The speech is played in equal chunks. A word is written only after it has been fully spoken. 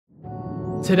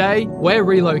Today, we're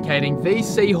relocating these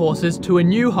seahorses to a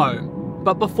new home,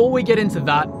 but before we get into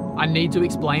that, I need to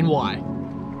explain why.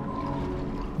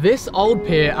 This old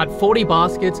pier at 40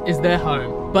 Baskets is their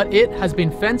home, but it has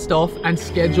been fenced off and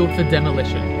scheduled for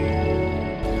demolition.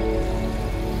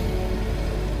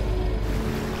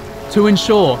 To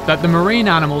ensure that the marine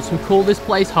animals who call this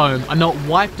place home are not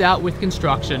wiped out with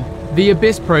construction, the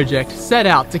Abyss project set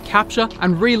out to capture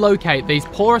and relocate these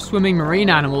poorer swimming marine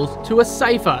animals to a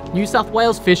safer New South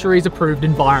Wales fisheries approved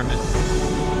environment.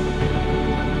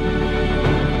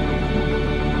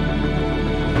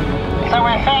 So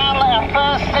we found our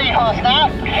first seahorse now.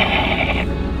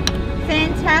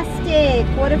 Fantastic!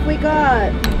 What have we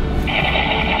got?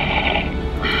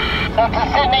 So it's a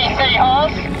Sydney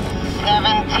Seahorse,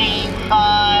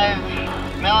 75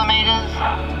 millimeters.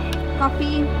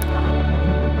 Copy.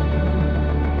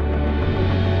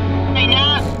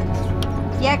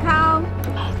 Yeah, Carl?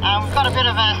 We've got a bit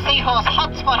of a seahorse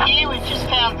hotspot here. We've just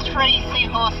found 3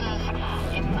 seahorses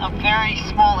in a very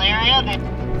small area. They're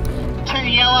 2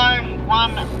 yellow,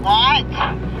 1 white.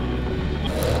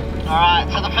 Alright,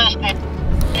 so the first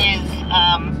is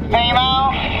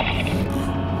female,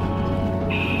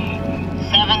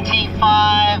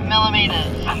 75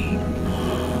 millimeters.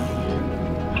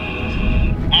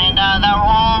 And they're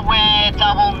all where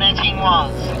double netting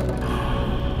was.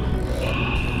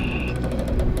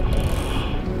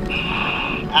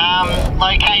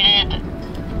 Located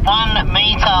 1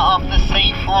 metre off the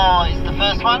sea floor is the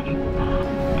first one.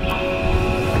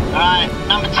 Alright,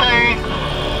 number 2.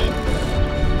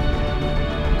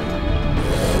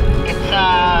 It's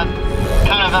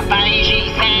kind of a beigey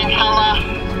sand colour.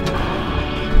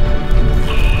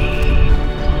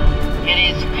 It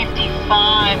is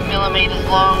 55 millimetres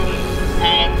long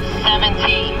and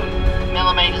 70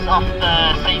 millimetres off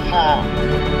the sea floor.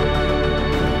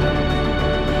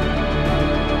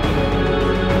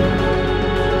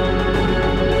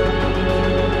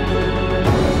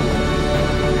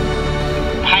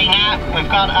 We've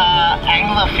got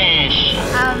anglerfish.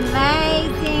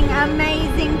 Amazing,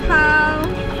 amazing, Carl.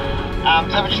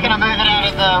 So we're just going to move it out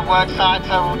of the work site,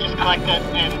 so we'll just collect it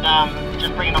and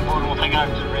just bring it on board and we'll take it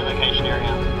over to the relocation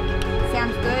area.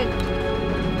 Sounds good.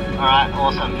 Alright,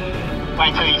 awesome.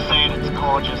 Wait till you see it, it's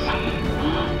gorgeous.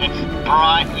 It's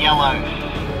bright yellow.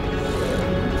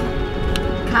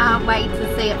 Can't wait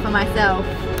to see it for myself.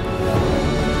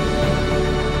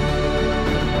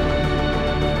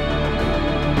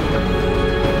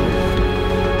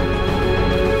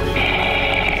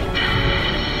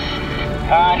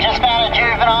 Just found a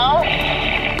juvenile.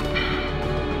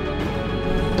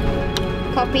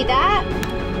 Copy that.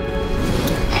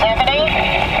 70.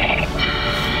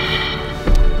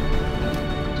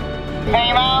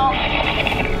 Female.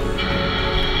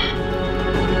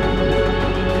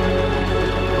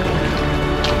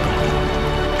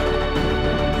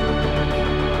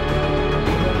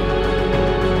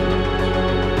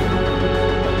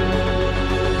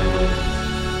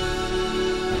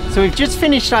 So we've just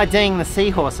finished IDing the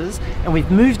seahorses and we've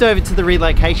moved over to the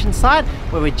relocation site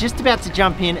where we're just about to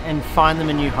jump in and find them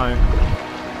a new home.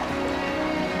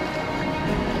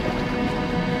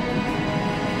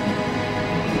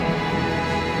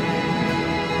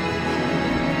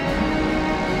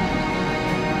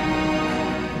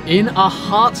 In a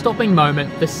heart-stopping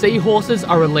moment, the seahorses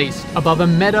are released above a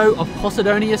meadow of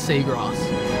Posidonia Seagrass.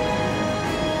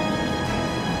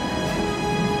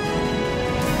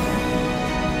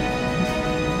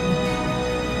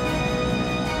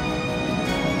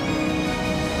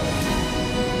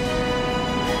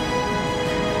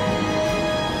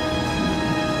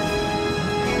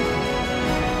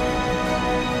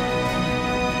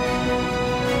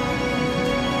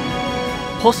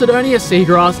 Posidonia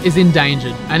seagrass is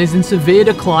endangered and is in severe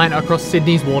decline across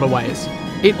Sydney's waterways.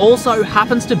 It also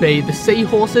happens to be the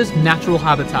seahorse's natural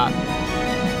habitat.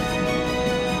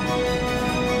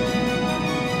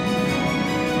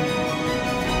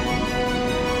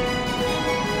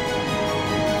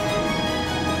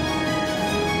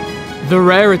 The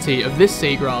rarity of this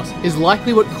seagrass is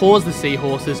likely what caused the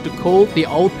seahorses to call the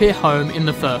old pier home in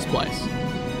the first place.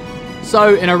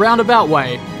 So, in a roundabout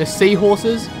way, the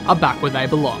seahorses are back where they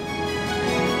belong.